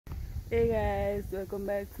Hey guys, welcome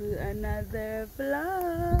back to another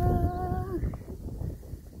vlog.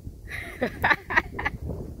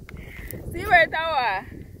 See where tower?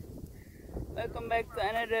 Welcome back to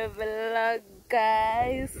another vlog,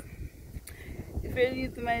 guys. If you're new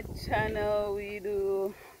to my channel, we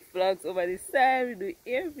do vlogs over the side, we do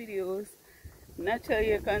air videos, natural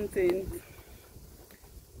air content,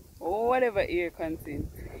 or whatever air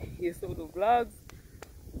content. Yes, so we do vlogs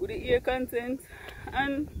with the air content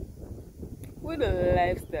and with the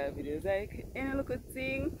lifestyle videos, like any little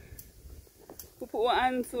thing we put one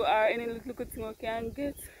hand to, or any little thing we can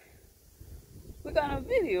get, we got a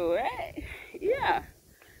video, right? Yeah.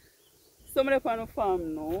 Somebody up on the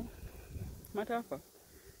farm now. Matter of fact,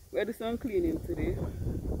 we're doing some cleaning today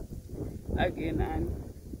again,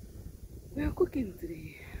 and we're cooking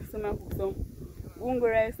today. So I'm cook some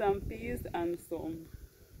Gungo rice and peas and some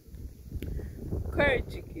curry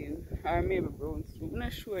chicken, or maybe brown soup. I'm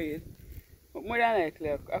not sure yet. But more than likely,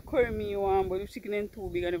 a curry me one, but the chicken ain't too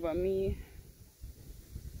big enough for me.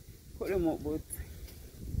 Put them up, but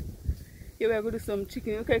yeah, we're going to do some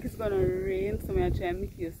chicken. It looks like it's gonna rain, so I'm gonna try and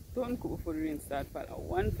make a stone cook before the rain starts.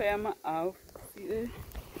 One fire I have, see there?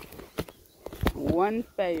 One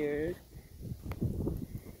fire.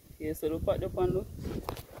 Yeah, so the pot up on the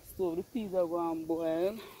stove, the peas are going to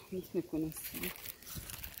boil. Let's make one see.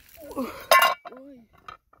 Oh, boy.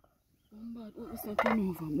 One bad, oh, it's not turn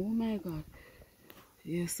over. Oh my god.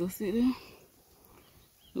 Yeah, so see there?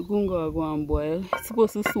 The gungo are going to boil. It's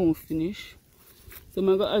supposed to soon finish. So I'm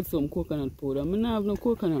going to add some coconut powder. I don't have no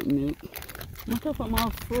coconut milk. Matter of fact, I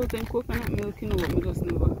have frozen coconut milk, you know, but I just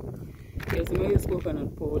never. Yes, I'm going to use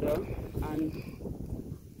coconut powder. And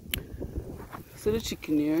so the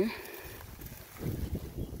chicken here,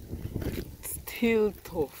 it's still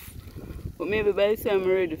tough. But maybe by the time I'm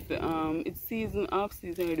ready for, it's season, off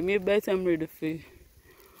season ready. Maybe by the time I'm ready for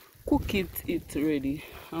cook it ready.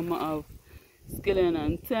 I'm going to have scallion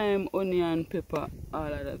and thyme, onion, pepper,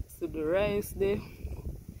 all of that. So the rice there,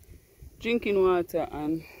 drinking water,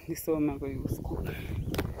 and this is what I'm going to use cook.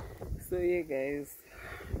 So yeah guys,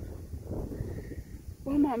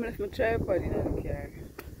 oh mom left my tripod in the car.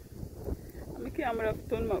 And my camera have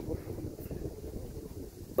turned my go.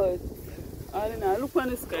 But all in all, look on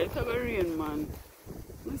the sky, it's a rain, man.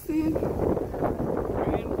 You see?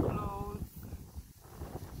 Rain clouds.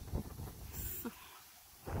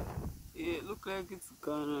 Yeah, it look like it's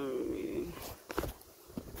gonna rain.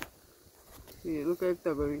 Yeah, look like it's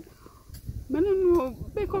gonna rain. I don't know,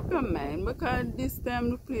 pick up your mind, because this time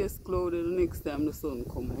the place cloudy, the next time the sun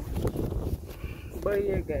come out. But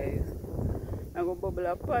yeah guys, I go bubble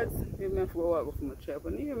a pot. Maybe I have to go walk for my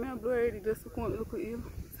tripod. And here I blow already just to come out look at you.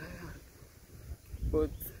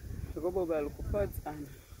 But I go bubble a little pot, and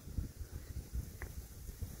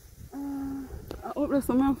I up there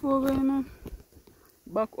so I have to go, you know.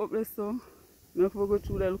 Back up there so I have to go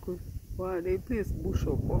through that little water. They place bush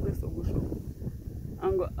up there so bush up.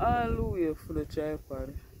 And go all the way for the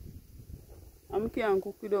tripod. And I can't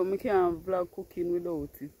cook without, I can't vlog cooking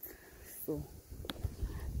without it. So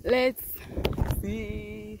let's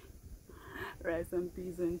see. Rice and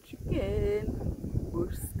peas and chicken,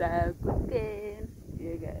 bush style cooking.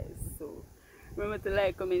 Yeah guys, so remember to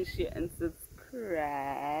like, comment, share and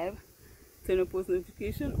subscribe. Turn the post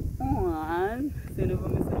notification on. So never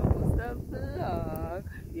miss a post a vlog.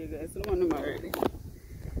 Yeah guys, so I'm already.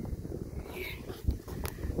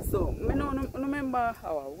 So I don't remember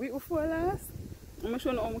how a week before last. I'm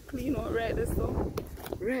showing you how I clean out right this so.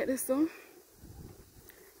 Right this so.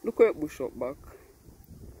 Look where it bush up back.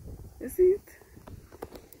 You see it?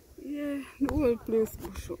 Yeah, the whole place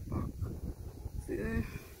bush up back. See there?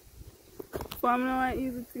 Farming is not an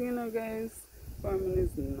easy thing, you know guys. Farming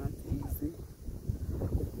is not easy.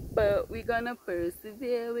 But we're gonna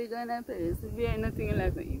persevere, Nothing in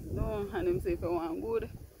life is easy. No, and them say if I want good,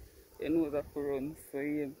 you know that for run. So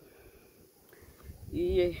yeah.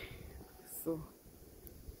 Yeah. So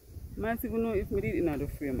I might even know if I did it in the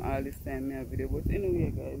frame all this time in a video. But anyway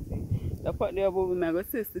guys, the part there above me I go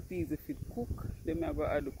test the peas if it cook. Then I go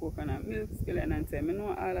add the coconut milk, scallion and thyme. I know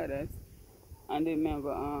all of that. And then I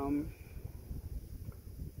go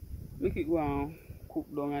make it go and cook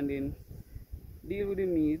down, and then deal with the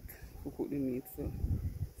meat to cook the meat. So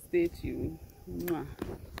stay tuned. Mwah.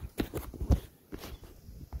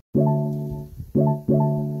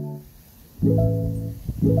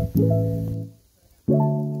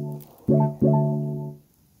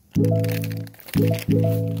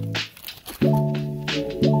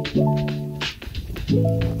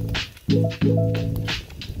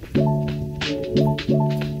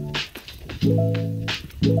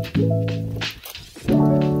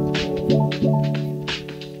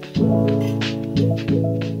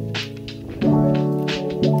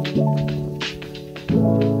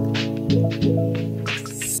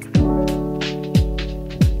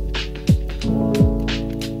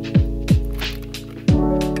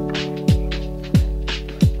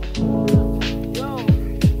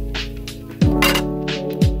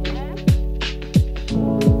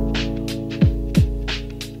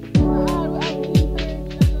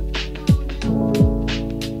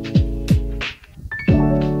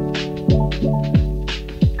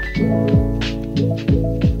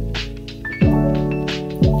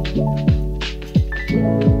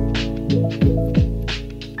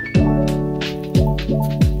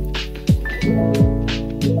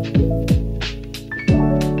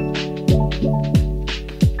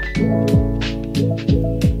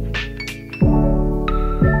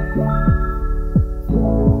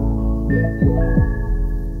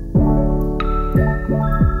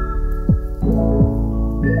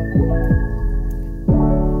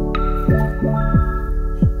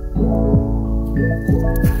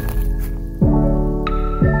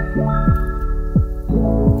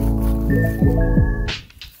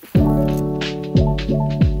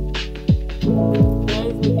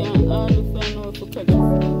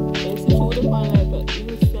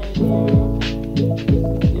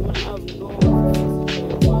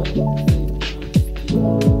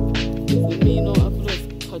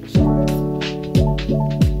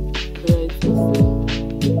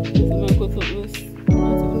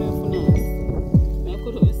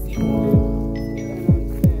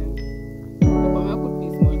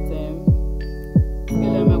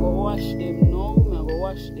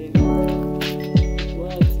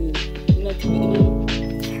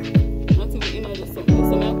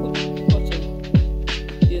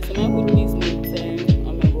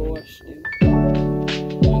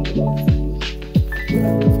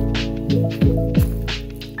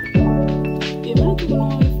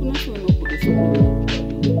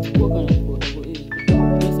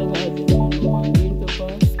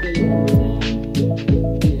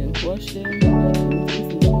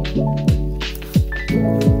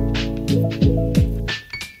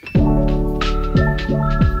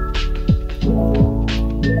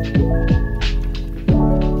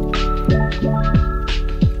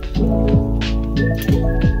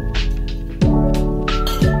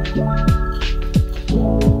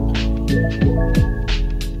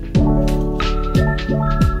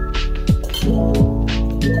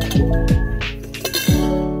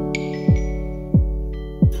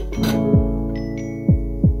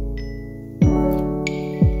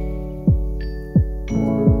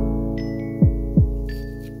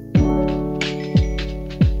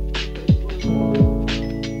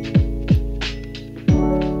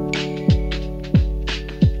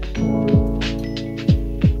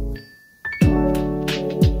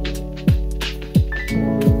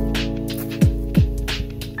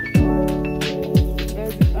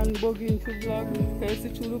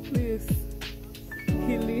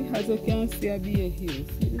 As you can see, I be here.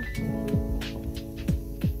 See?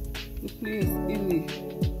 The place hilly.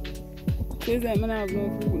 Because I have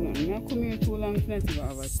no food. I come here too long to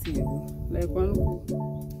have a table. Like one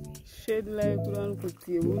shed, like one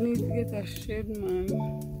table. We need to get a shed, man.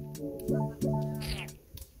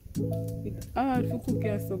 It's hard to cook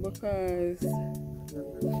here so because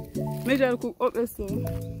maybe I'll cook up there so.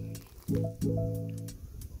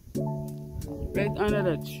 Right under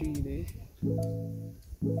that tree there.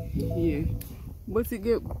 Yeah, but you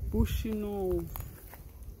get bushy now.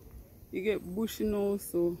 You get bushy now,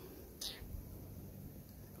 so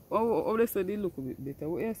oh, they say they look a bit better.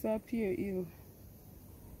 What else up here?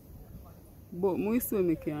 But most so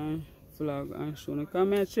I can vlog and show.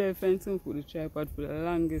 Because I try fencing for the tripod for the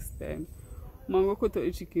longest time. I'm going to cut out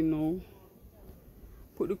the chicken now.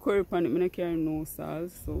 Put the curry pan it. I carry no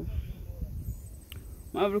salt, so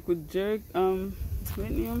I have a little jerk.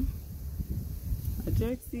 What name? A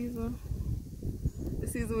jerk season. The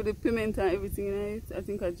season with the piment and everything in it. I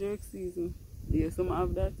think a jerk season. Yeah, some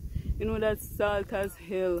have that. You know that salt as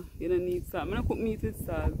hell. You don't need salt. I'm not cook meat with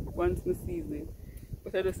salt once I season it.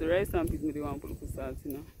 But I just the rice and peas, I don't want to put salt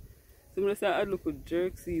in it. So I'm just add a little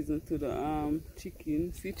jerk season to the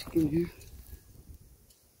chicken. See chicken here.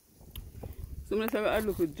 So I'm just add a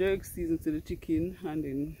little jerk season to the chicken and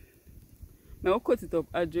then I cut it up,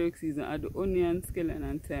 add jerk season, add the onion, scallion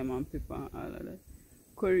and thyme and pepper and all of that.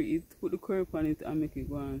 Curry it, put the curry on it and make it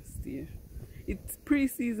go and stay. It's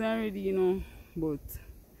pre-seasoned already, you know, but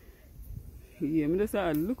yeah, I just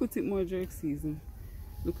add a little bit more jerk season,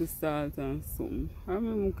 little salt and something. I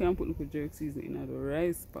remember we can put little jerk season in the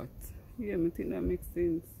rice pot. Yeah, I think that makes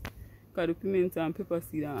sense. Because the pimento and pepper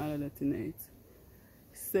seed and all of that tonight.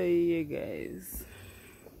 So yeah guys.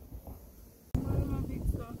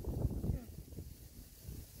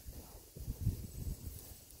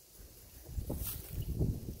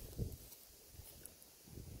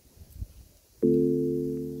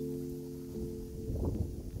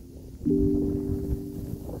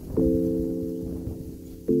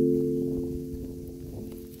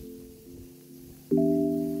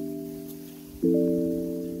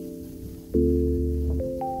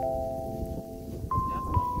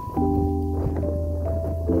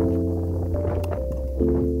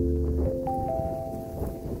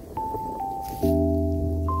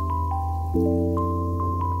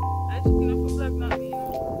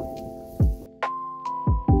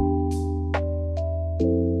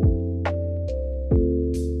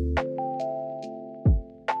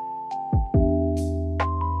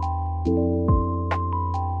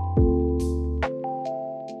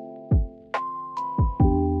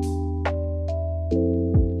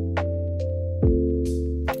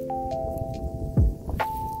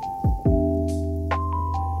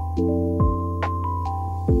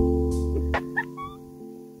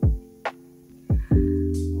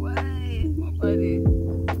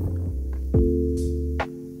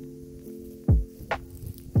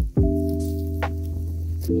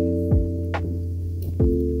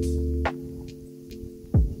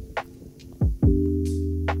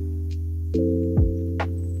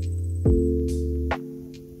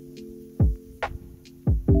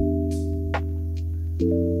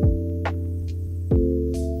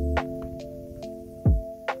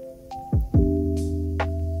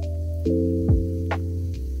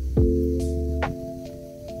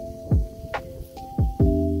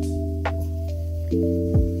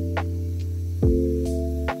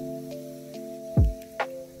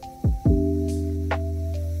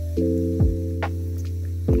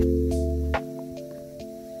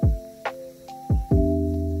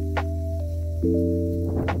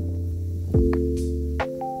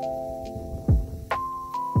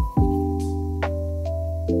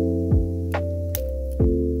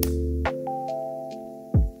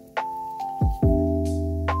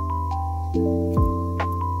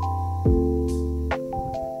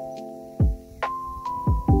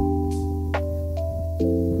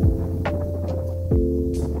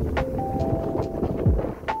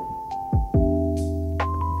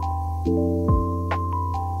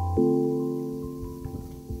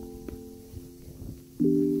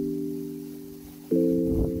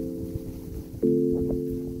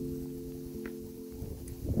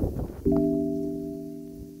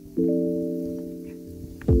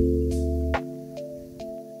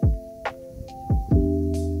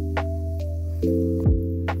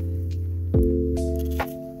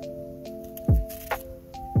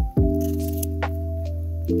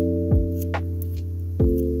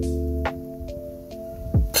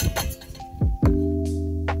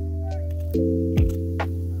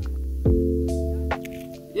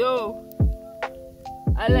 Yo,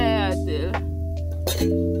 I lie, I tell.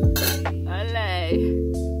 I lie.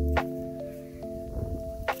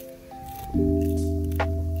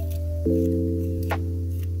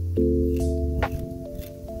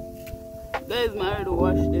 Guys, I already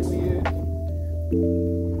washed them here.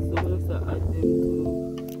 So I'm going to add them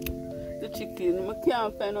to the chicken. I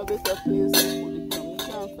can't find a better place to put the camera. I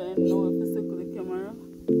can't find nowhere to circle the camera.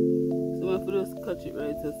 So I'm going to just catch it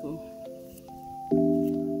right here. So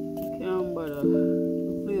I can't bother.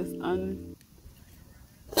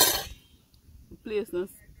 The place not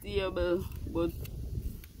stable, but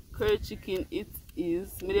curry chicken it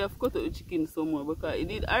is. Maybe have cut out the chicken somewhere because it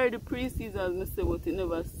did already pre-season as I said, but it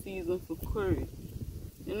never seasoned for curry.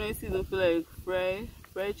 You know, it seasoned for like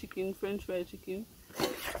fried chicken, French fried chicken.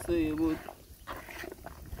 So yeah, but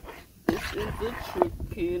this is the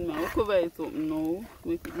chicken. I'll cover it up now,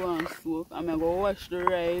 make it go and soak. I'm gonna go wash the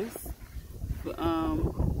rice.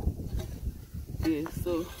 Yeah,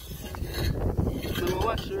 so I'm gonna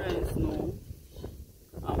wash the rice now.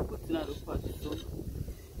 I'm putting out the pot, so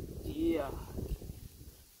yeah.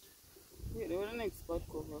 Wait, what's the next pot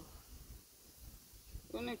cover?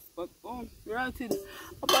 The next pot, oh, granted,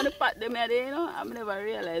 up on the pot them there, you know, I've never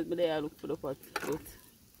realized, but I look for the pot, but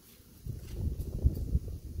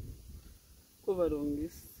cover down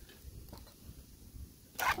this,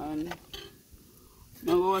 and I'm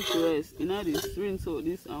gonna wash the rice, you know this, rinse out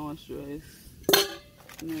this and wash the rice.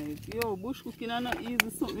 Like, yo, bush cooking is not easy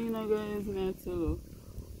something, you know guys, I tell you.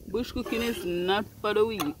 Bush cooking is not for the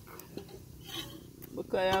weak.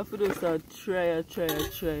 Because you have to just try.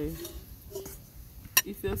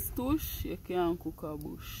 If you're stoush, you can't cook a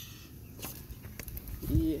bush.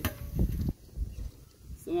 Yeah.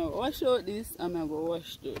 So I'm going to wash out this and I'm going to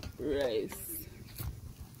wash the rice.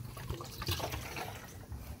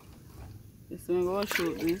 So I'm going to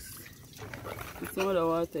shoot this with some of the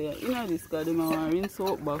water here. You know this because I want to rinse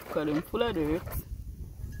out back because I'm full of dirt.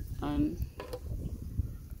 And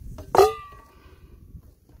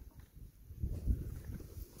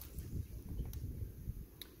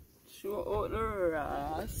show out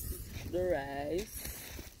the rice.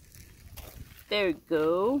 There we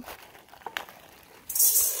go.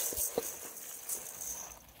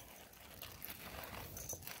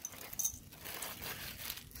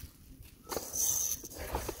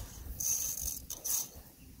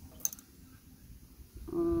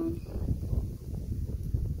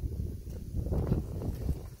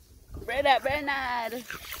 Brother Bernard.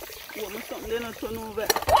 What me something there not turn over?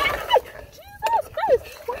 Jesus Christ!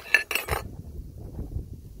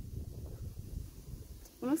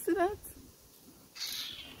 You see that?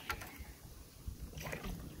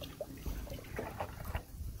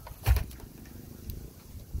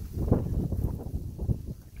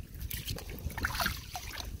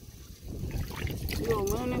 Yo,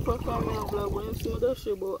 man, if I come in a vlog, when you see me that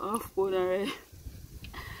shit about half pound already.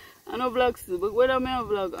 I know vlog still, but whether I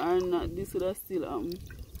vlog or not, this would have still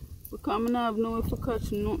because I don't have no way to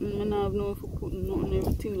catch nothing, I don't have no way to put nothing,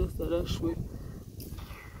 everything just that way.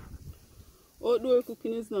 Outdoor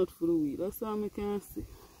cooking is not for the week, that's all I can see.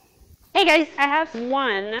 Hey guys, I have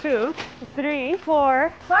 1, 2, 3,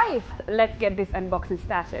 4, 5. Let's get this unboxing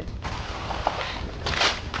started.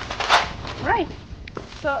 Right,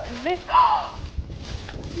 so this,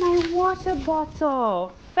 my water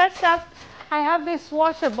bottle. First up, I have this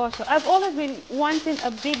water bottle. I've always been wanting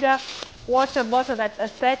a bigger water bottle that's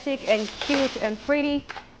aesthetic and cute and pretty.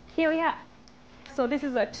 Here we are. So this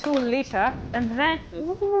is a 2 liter, and then,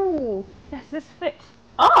 ooh, does this fit?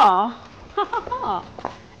 Oh,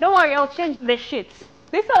 don't worry, I'll change the sheets.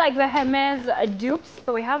 These are like the Hermes dupes.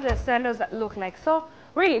 So we have the sandals that look like so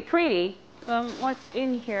really pretty. What's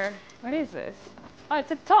in here? What is this? Oh,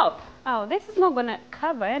 it's a top. Oh, this is not gonna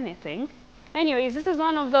cover anything. Anyways, this is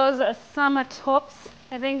one of those summer tops.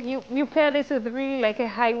 I think you pair this with really like a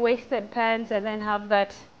high-waisted pants and then have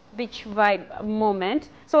that beach vibe moment.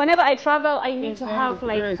 So whenever I travel, I need to have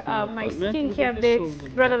like my skincare bits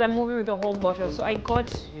rather than moving with the whole bottle. So I got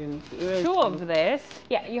 2 of this.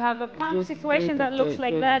 Yeah, you have a pump situation that looks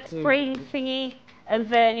like that, spraying thingy. And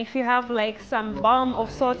then if you have like some balm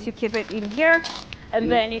of sorts, you keep it in here. And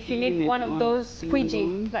then if you need one of those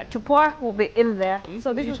squeegee that to pour will be in there.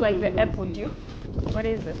 So this is like the apple dupe. What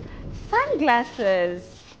is this? Sunglasses.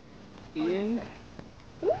 Yeah.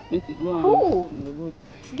 Ooh.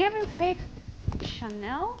 It's giving fake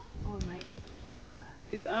Chanel. Oh my.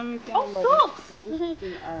 It's American. Oh, socks.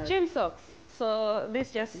 Gym socks. So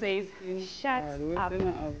this just says shut up.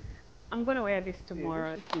 I'm gonna wear this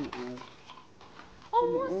tomorrow. Oh,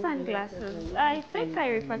 more sunglasses. I think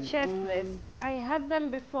I repurchased this. I had them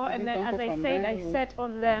before, and then as I said, I sat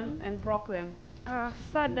on them and broke them.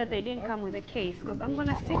 Sad that they didn't come with a case, because I'm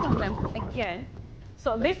gonna sit on them again.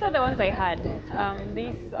 So these are the ones I had.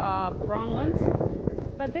 These are brown ones,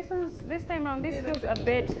 but this time around, this feels a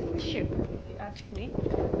bit cheap, if you ask me.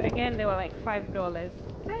 But again, they were like $5.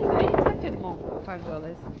 I expected more,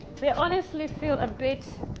 $5. They honestly feel a bit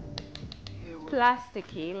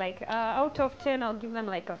plasticky. Like out of 10, I'll give them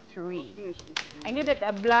like a 3. I needed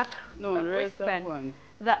a black wristband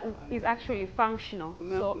that is actually functional.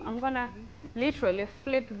 So I'm gonna literally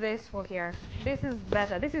flip this for here. This is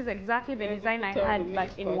better. This is exactly the design I had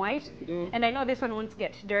but in white, and I know this one won't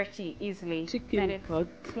get dirty easily. And it's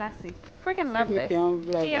classic. Freaking love this.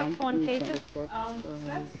 Earphone cases.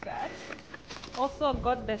 That's that. Also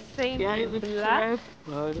got the same black.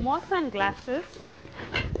 More sunglasses.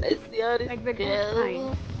 Like the good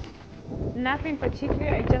kind. Nothing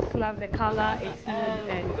particular, I just love the color. It's smooth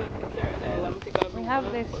and we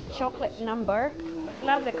have this chocolate number.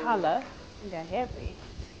 Love the color. They're heavy.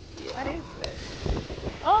 What is this?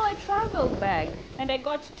 Oh, a travel bag. And I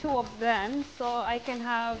got 2 of them so I can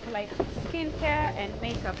have like skincare and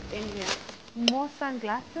makeup in here. More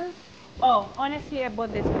sunglasses. Oh, honestly, I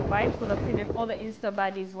bought this for vibes because I've seen all the Insta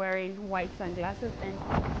baddies wearing white sunglasses, and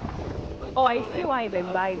oh, I see why they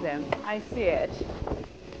buy them. I see it.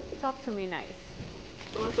 Talk to me nice.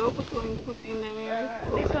 This one's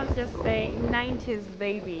just a 90s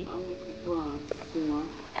baby.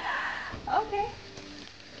 Okay.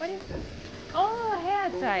 What is this? Oh, hair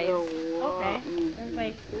ties. Okay. There's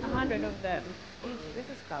like 100 of them. This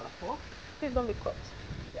is colorful. Please don't be cropped.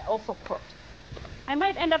 They're also cropped. I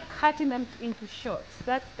might end up cutting them into shorts.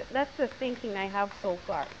 That's the thinking I have so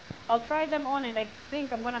far. I'll try them on and I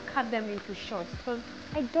think I'm gonna cut them into shorts because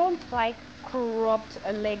I don't like cropped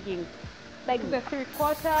leggings. like the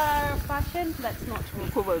 3/4 fashion, that's not me.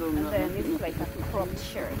 And then it's like a cropped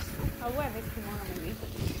shirt. I'll wear this tomorrow maybe.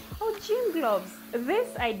 Oh, gym gloves.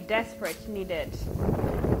 This I desperate needed.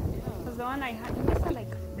 Because the one I had, these are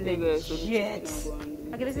like legit.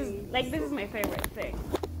 Okay, this is my favorite thing.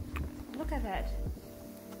 Look at that.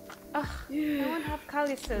 Ugh, I won't have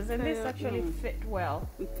calluses, and this actually fit well.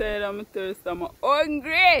 I'm tired, I'm thirsty, I'm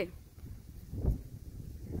hungry.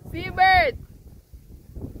 Seabird,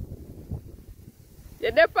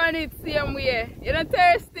 you're up on it same way. You're not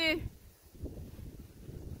thirsty.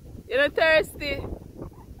 You're not thirsty.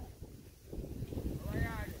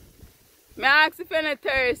 Me ask if you're not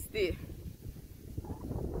thirsty.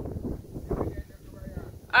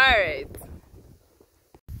 Alright.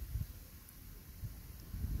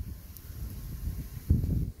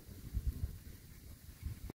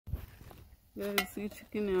 Guys, see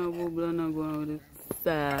chicken and bubble and I go on with it.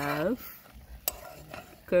 Soft.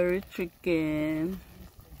 Curry chicken.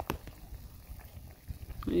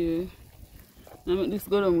 Yeah. Now make this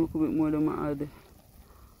go down a little bit more than I add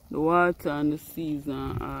the water and the season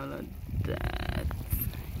and all of that.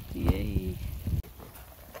 Yay.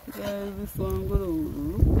 Guys, this one go down a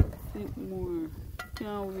little bit more.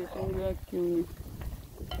 Can't wait for the vacuum.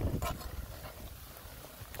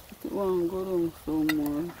 This one go down some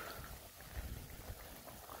more.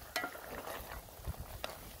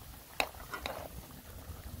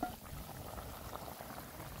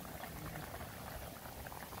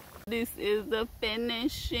 This is the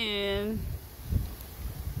finishing.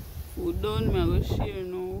 Food done, I'm going to share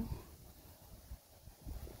now.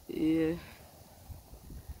 Yeah.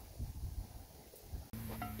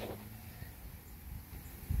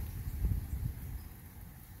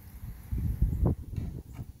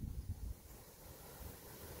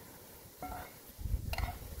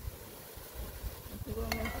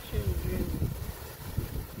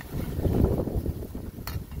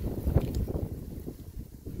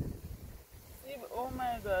 Oh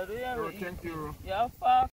my God, we are 20 euro. Yeah,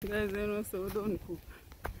 fuck. Guys, you know, so we don't cook.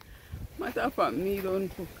 Matter of fact, me don't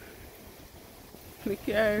cook. Me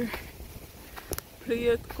carry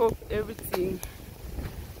plate, cup, everything.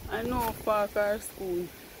 I know park or school.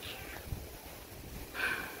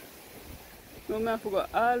 No, I forgot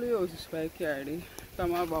all the houses I carry.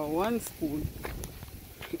 Come about one spoon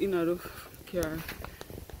in the car.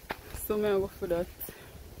 So I go for that.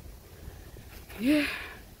 Yeah.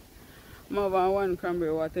 I have one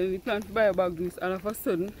cranberry water and the plan to buy a bag this all of a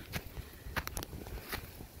sudden.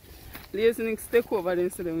 Laziness take over then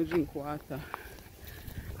so we drink water.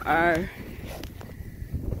 Or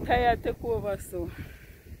tired take over so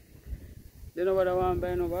they know what I want to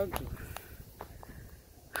buy no bag.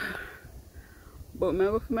 But I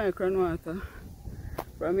go for my cran water.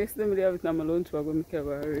 From yesterday I have it on my lunch bag when I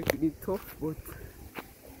go already be tough, but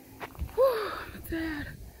I'm tired.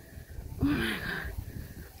 Oh my God.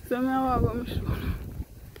 So I walk on my shoe.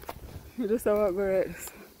 I just walk go right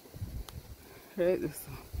this. Right this.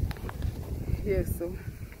 Yes, so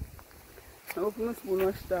I open my spoon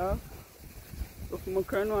washed off. Open my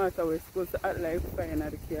cran water where it's supposed to act like fire in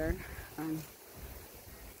the car and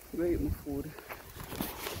go eat my food.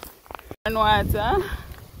 Cran water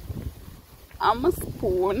and my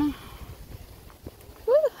spoon.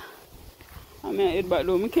 I'm going to eat back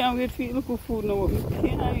though. I can't wait for eat the food now. I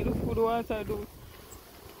can't eat the food water though.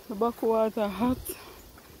 The back water hot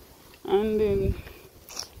and then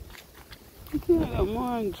I can't have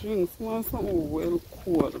more drinks, more something well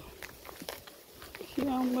cold. I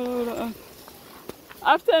can't believe that.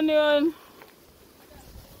 Afternoon.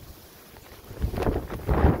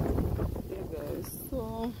 Yeah guys,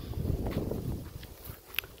 so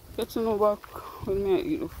catching you back when I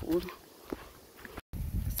eat the food.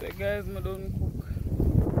 So guys, I don't cook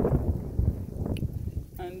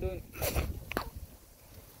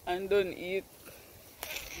and don't eat.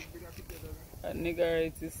 And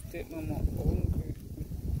nigga is take my mouth hungry.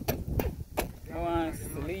 I want to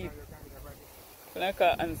sleep. When I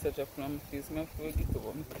can't answer just from my face, I feel get over.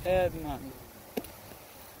 I'm tired, man.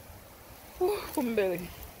 Come belly.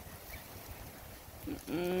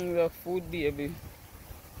 The food baby.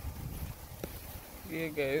 Yeah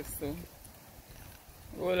guys, so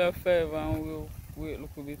we'll have 5 and we'll wait a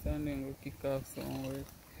little bit and then we'll kick off somewhere.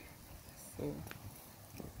 So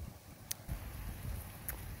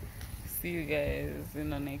see you guys in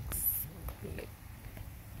the next clip.